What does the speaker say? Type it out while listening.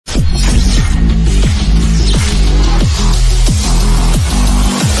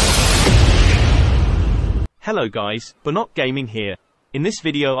Hello guys, but not gaming here. In this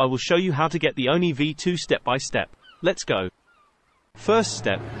video I will show you how to get the Oni V2 step by step. Let's go. First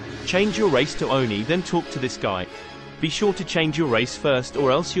step, change your race to Oni, then talk to this guy. Be sure to change your race first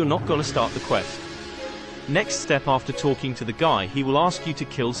or else you're not gonna start the quest. Next step, after talking to the guy, he will ask you to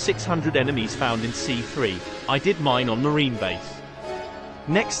kill 600 enemies found in C3. I did mine on Marine Base.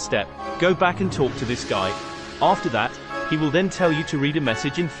 Next step, go back and talk to this guy. After that, he will then tell you to read a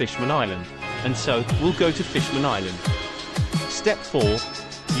message in Fishman Island. And so, we'll go to Fishman Island. Step 4,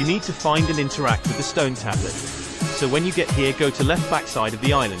 you need to find and interact with the stone tablet. So when you get here, go to left back side of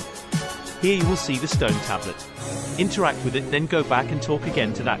the island. Here you will see the stone tablet. Interact with it, then go back and talk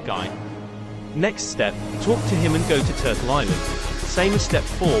again to that guy. Next step, talk to him and go to Turtle Island. Same as step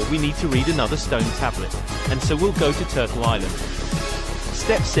 4, we need to read another stone tablet. And so we'll go to Turtle Island.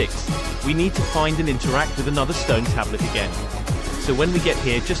 Step 6, we need to find and interact with another stone tablet again. So when we get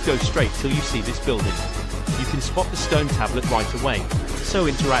here, just go straight till you see this building. You can spot the stone tablet right away, so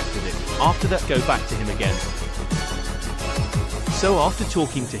interact with it. After that, go back to him again. So after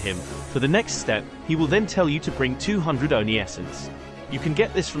talking to him, for the next step, he will then tell you to bring 200 Oni essence. You can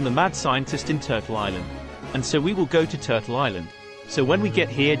get this from the mad scientist in Turtle Island. And so we will go to Turtle Island. So when we get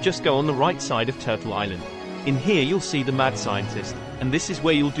here, just go on the right side of Turtle Island. In here you'll see the mad scientist, and this is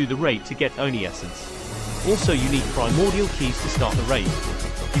where you'll do the raid to get Oni essence. Also you need primordial keys to start the raid.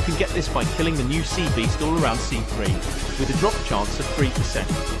 You can get this by killing the new sea beast all around C3, with a drop chance of 3%.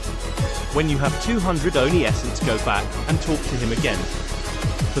 When you have 200 Oni essence, go back and talk to him again.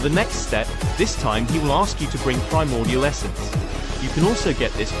 For the next step, this time he will ask you to bring primordial essence. You can also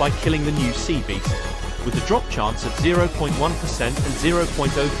get this by killing the new sea beast, with a drop chance of 0.1% and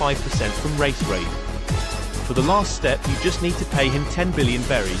 0.05% from race raid. For the last step, you just need to pay him 10 billion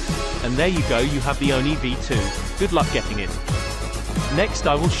berries, and there you go, you have the Oni V2. Good luck getting it. Next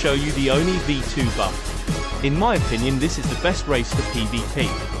I will show you the Oni V2 buff. In my opinion, this is the best race for PvP,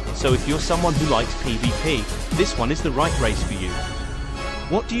 so if you're someone who likes PvP, this one is the right race for you.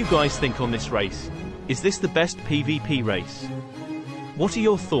 What do you guys think on this race? Is this the best PvP race? What are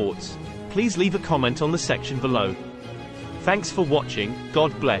your thoughts? Please leave a comment on the section below. Thanks for watching,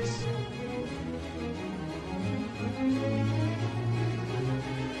 God bless.